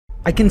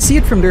I can see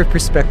it from their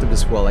perspective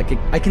as well. I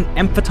can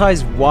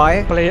empathize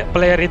why.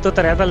 Player itu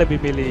ternyata lebih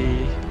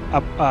milih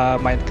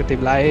main ke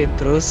tim lain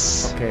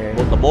terus. Okay.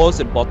 Well, the most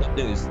important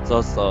thing is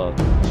just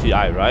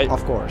GI, right?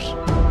 Of course.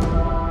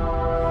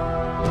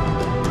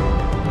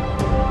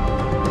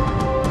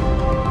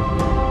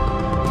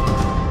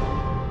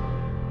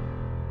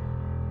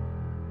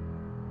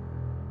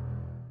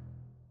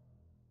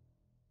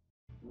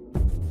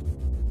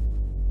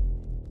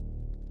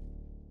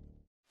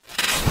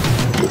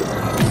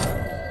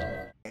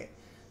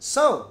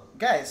 So,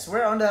 guys,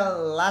 we're on the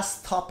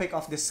last topic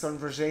of this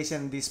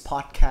conversation, this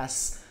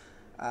podcast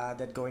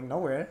that going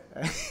nowhere.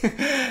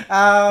 The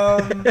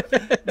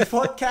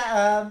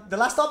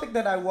last topic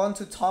that I want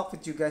to talk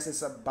with you guys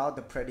is about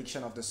the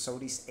prediction of the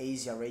Southeast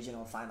Asia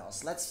regional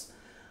finals. Let's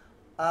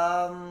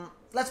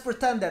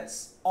pretend that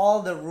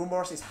all the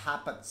rumors is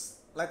happens.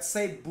 Let's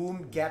say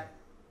Boom get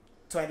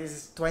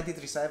 23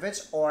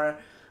 Savage or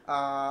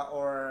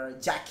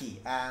Jackie,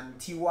 and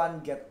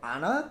T1 get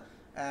Anna.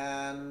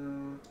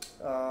 And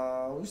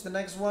who's the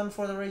next one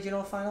for the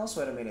regional finals?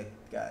 Wait a minute,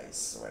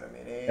 guys. Wait a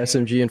minute.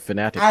 SMG and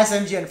Fnatic.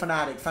 SMG and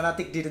Fnatic.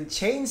 Fnatic didn't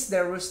change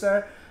their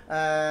roster,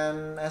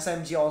 and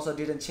SMG also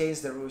didn't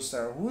change the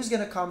roster. Who's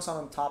gonna come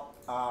on top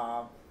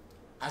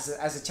as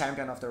a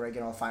champion of the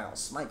regional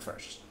finals? Mike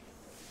first.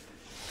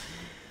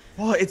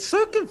 Well, it's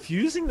so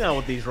confusing now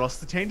with these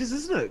roster changes,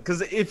 isn't it?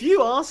 Because if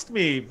you asked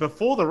me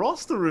before the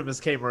roster rumors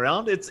came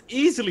around, it's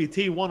easily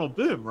T1 or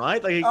Boom,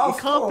 right? Like, it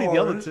can't be the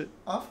other two.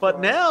 But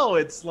now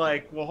it's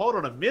like, well, hold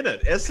on a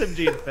minute.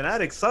 SMG and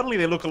Fnatic, suddenly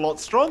they look a lot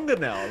stronger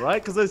now,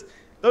 right? Because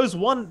those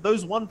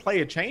one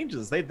player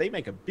changes, they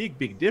make a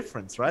big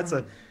difference, right?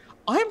 So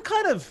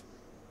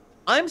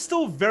I'm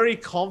still very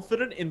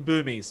confident in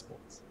Boom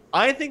Esports.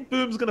 I think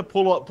Boom's going to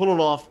pull it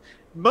off,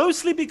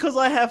 mostly because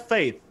I have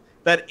faith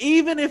that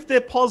even if their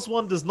POS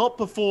 1 does not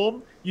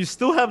perform, you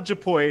still have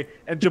Japoy,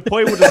 and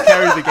Japoy will just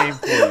carry the game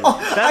for you.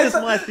 That is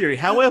my theory.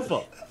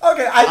 However,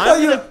 okay, I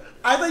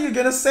thought you were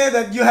gonna say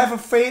that you have a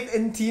faith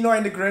in Tino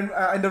in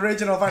the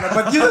regional final,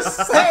 but you just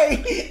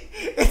say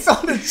it's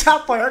on the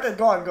Japoy. Okay,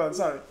 go on.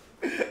 Sorry.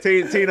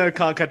 Tino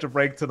can't catch a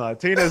break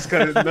tonight.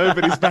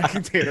 Nobody's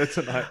backing Tino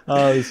tonight.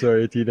 Oh,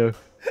 sorry, Tino.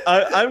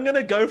 I'm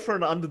gonna go for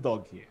an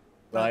underdog here,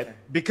 right? Okay.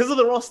 Because of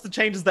the roster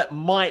changes that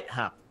might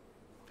happen.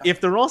 If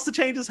the roster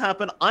changes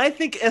happen, I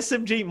think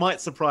SMG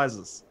might surprise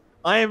us.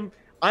 I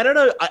don't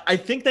know. I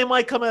think they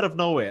might come out of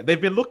nowhere.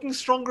 They've been looking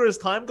stronger as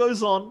time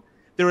goes on.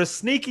 They're a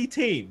sneaky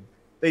team.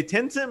 They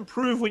tend to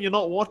improve when you're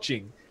not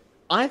watching.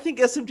 I think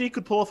SMG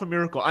could pull off a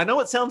miracle. I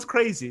know it sounds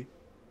crazy.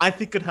 I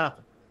think it could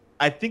happen.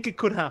 I think it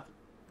could happen.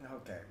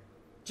 Okay.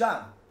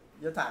 John,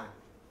 your time.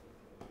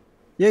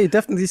 Yeah, you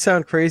definitely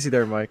sound crazy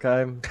there, Mike.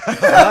 I'm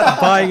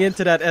not buying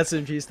into that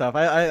SMG stuff.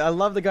 I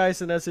love the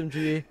guys in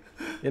SMG.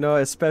 You know,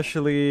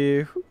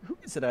 especially who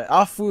is it?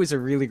 Afu is a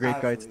really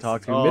great guy to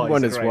talk to.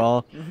 Mid1 as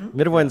well.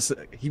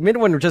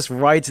 Mid1 just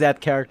rides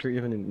that character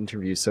even in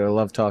interviews, so I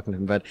love talking to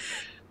him. But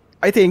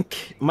I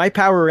think my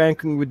power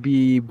ranking would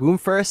be Boom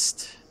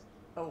first.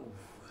 Oh.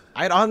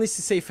 I'd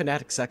honestly say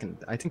Fnatic second.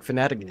 I think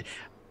Fnatic.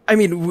 I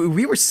mean,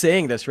 we were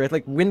saying this, right?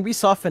 Like when we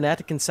saw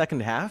Fnatic in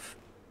second half,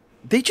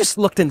 they just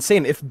looked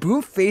insane. If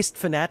Boom faced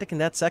Fnatic in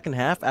that second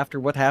half after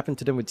what happened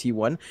to them with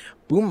T1,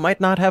 Boom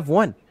might not have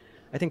won.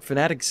 I think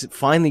Fnatic's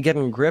finally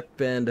getting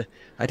grip, and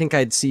I think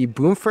I'd see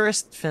Boom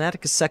first,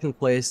 Fnatic is second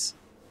place.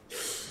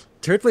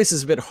 Third place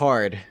is a bit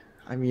hard.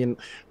 I mean,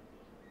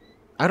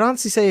 I'd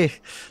honestly say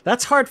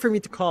that's hard for me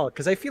to call,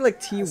 because I feel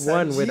like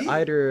T1 would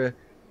either,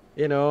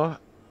 you know...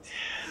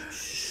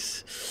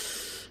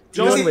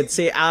 T1 would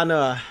say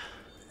Anna.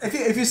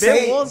 If you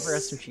say...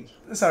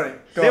 Sorry,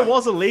 there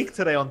was a leak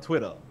today on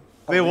Twitter.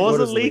 There was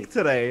a leak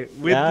today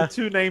with the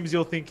two names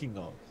you're thinking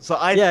of. So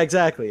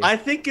exactly. I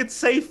think it's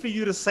safe for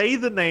you to say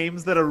the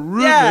names that are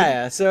rumored.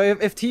 Yeah. So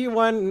if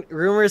T1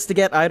 rumors to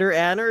get either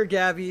Anna or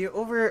Gabby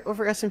over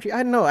SMG,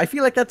 I don't know. I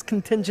feel like that's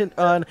contingent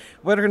on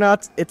whether or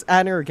not it's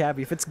Anna or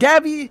Gabby. If it's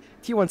Gabby,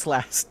 T1's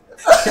last.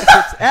 If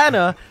it's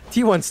Anna,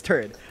 T1's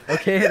third.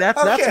 Okay,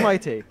 that's my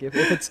take. If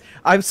it's,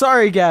 I'm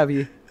sorry,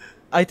 Gabby.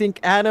 I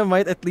think Anna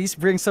might at least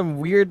bring some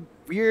weird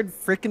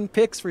freaking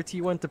picks for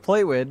T1 to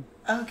play with.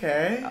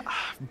 Okay.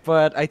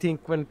 But I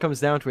think when it comes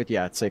down to it,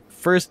 yeah, it's like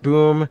first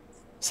Boom,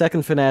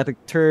 second Fnatic,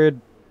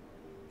 third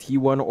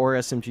T1 or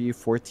SMG,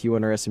 fourth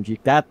T1 or SMG.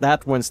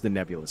 That one's the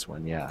nebulous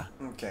one, yeah.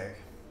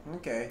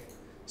 Okay.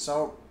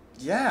 So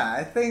yeah,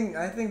 I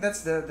think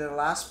that's the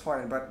last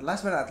point. But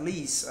last but not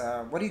least,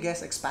 what are you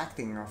guys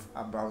expecting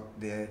about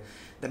the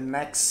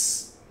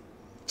next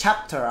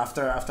chapter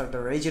after the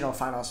regional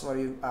finals? What do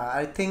you?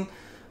 I think.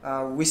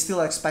 We're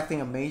still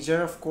expecting a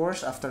major, of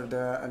course, after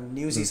the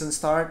new season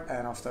start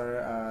and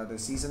after the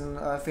season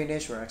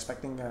finish. We're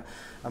expecting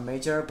a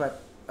major, but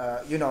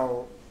you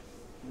know,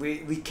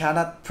 we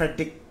cannot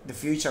predict the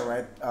future,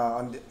 right?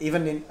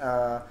 Even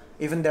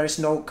there is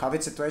no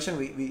COVID situation,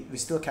 we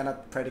still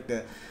cannot predict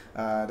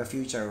the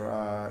future.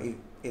 If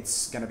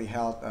it's gonna be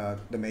held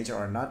the major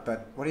or not.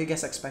 But what are you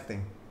guys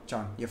expecting,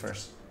 John? You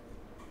first.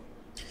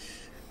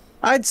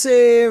 I'd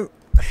say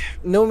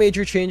no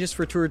major changes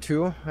for Tour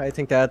 2. I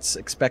think that's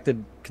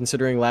expected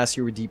considering last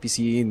year with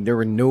DPC, there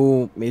were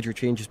no major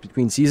changes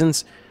between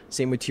seasons.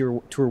 Same with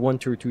Tour 1,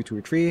 Tour 2,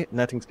 Tour 3.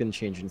 Nothing's going to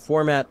change in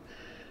format.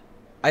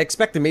 I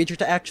expect the major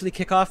to actually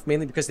kick off,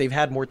 mainly because they've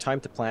had more time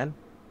to plan,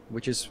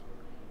 which is...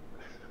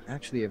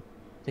 Actually,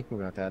 thinking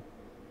about that.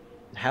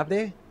 Have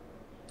they?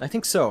 I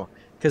think so.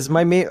 Because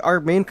our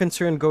main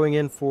concern going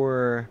in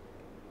for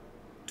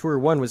Tour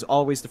 1 was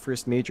always the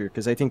first major,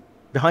 because I think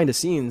behind the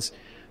scenes,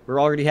 we're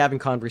already having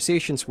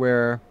conversations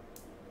where,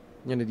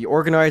 you know, the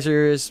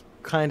organizers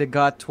kind of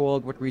got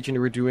told what region they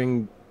were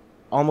doing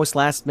almost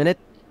last minute,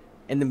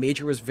 and the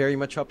major was very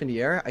much up in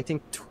the air. I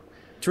think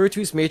Tour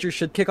 2's major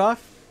should kick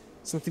off,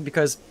 simply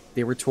because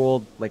they were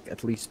told like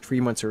at least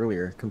 3 months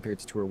earlier compared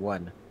to Tour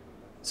 1.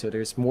 So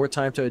there's more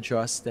time to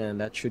adjust, and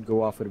that should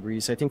go off with a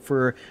breeze. I think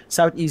for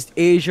Southeast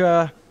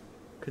Asia,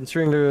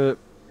 considering the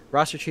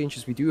roster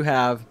changes we do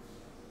have,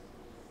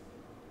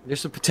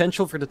 there's a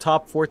potential for the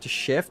top 4 to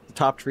shift, the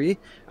top 3.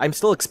 I'm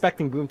still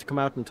expecting Boom to come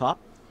out on top.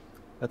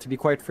 To be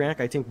quite frank,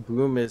 I think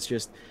Boom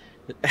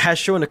has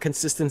shown a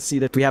consistency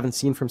that we haven't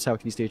seen from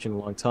Southeast Asia in a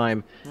long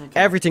time. Okay.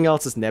 Everything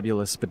else is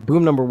nebulous, but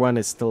Boom number 1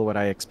 is still what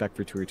I expect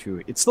for Tour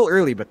 2. It's still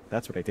early, but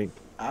that's what I think.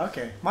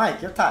 Okay.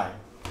 Mike, your time.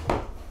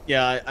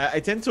 Yeah, I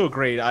tend to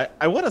agree.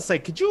 I want to say,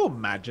 could you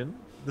imagine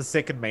the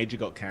second major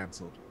got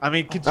cancelled? I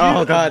mean, could you?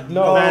 Oh God,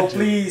 no! Imagine?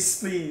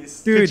 Please,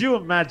 dude. Could you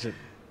imagine?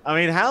 I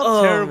mean,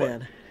 how terrible!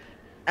 Man.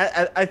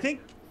 I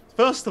think,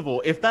 first of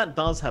all, if that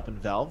does happen,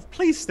 Valve,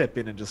 please step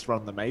in and just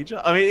run the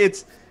major. I mean,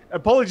 it's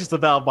apologies to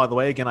Valve, by the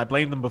way. Again, I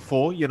blamed them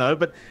before, you know,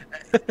 but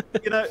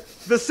you know,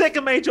 the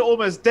second major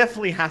almost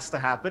definitely has to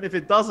happen. If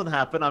it doesn't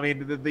happen, I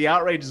mean, the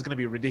outrage is going to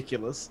be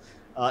ridiculous.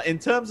 In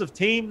terms of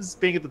teams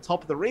being at the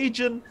top of the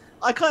region,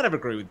 I kind of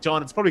agree with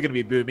John. It's probably going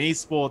to be Boom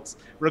Esports,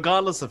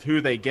 regardless of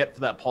who they get for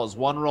that POS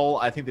 1 role.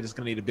 I think they're just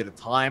going to need a bit of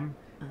time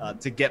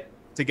to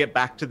get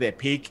back to their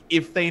peak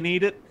if they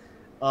need it.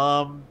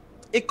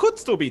 It could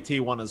still be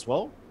T1 as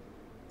well.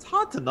 It's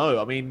hard to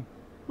know. I mean,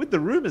 with the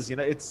rumors, you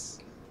know,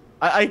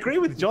 I agree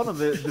with John on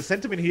the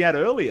sentiment he had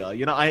earlier.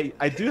 You know,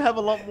 I do have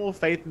a lot more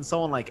faith in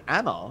someone like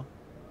Anna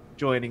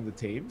joining the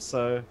team.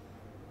 So,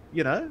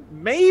 you know,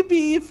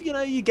 maybe if, you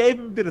know, you gave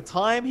him a bit of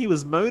time, he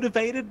was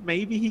motivated,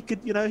 maybe he could,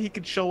 you know, he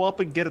could show up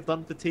and get it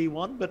done for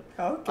T1. But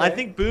okay. I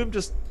think Boom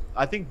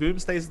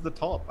stays at the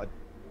top.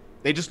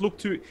 They just look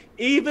too,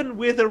 even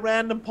with a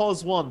random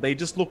POS 1, they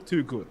just look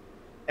too good.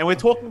 And we're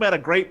talking about a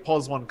great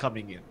POS 1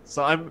 coming in.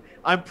 So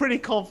I'm pretty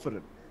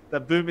confident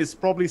that Boom is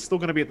probably still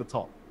going to be at the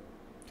top.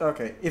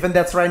 Okay, even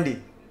that's Randy.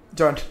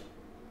 John.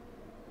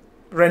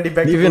 Randy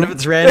back even to if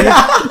it's Randy?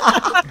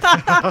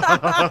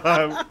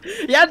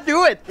 Yeah,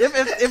 do it!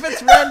 If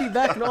it's Randy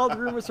back and all the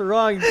rumors are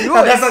wrong, do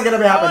it! That's not gonna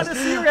be happen. I want to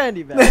see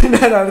Randy back. no,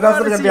 that's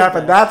not gonna be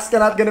happen. That's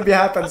not gonna be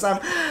happen. So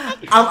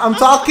I'm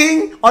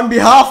talking on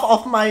behalf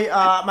of my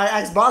my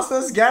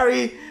ex-bosses,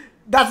 Gary.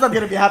 That's not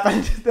gonna be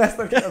happen. That's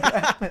not gonna be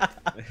happen.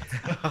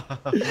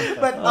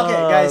 But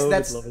okay, guys,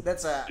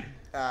 that's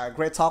a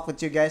great talk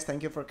with you guys.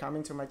 Thank you for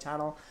coming to my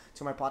channel,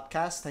 to my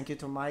podcast. Thank you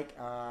to Mike.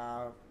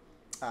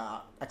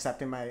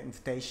 Accepting my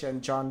invitation.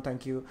 John,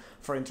 thank you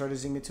for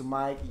introducing me to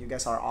Mike. You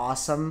guys are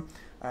awesome,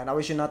 and I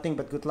wish you nothing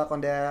but good luck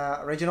on the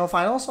regional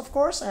finals, of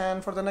course,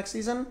 and for the next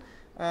season.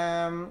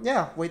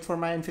 Yeah, wait for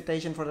my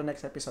invitation for the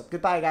next episode.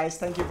 Goodbye, guys.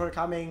 Thank you for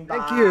coming. Bye.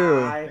 Thank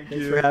you.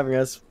 Thanks for having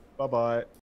us. Bye-bye.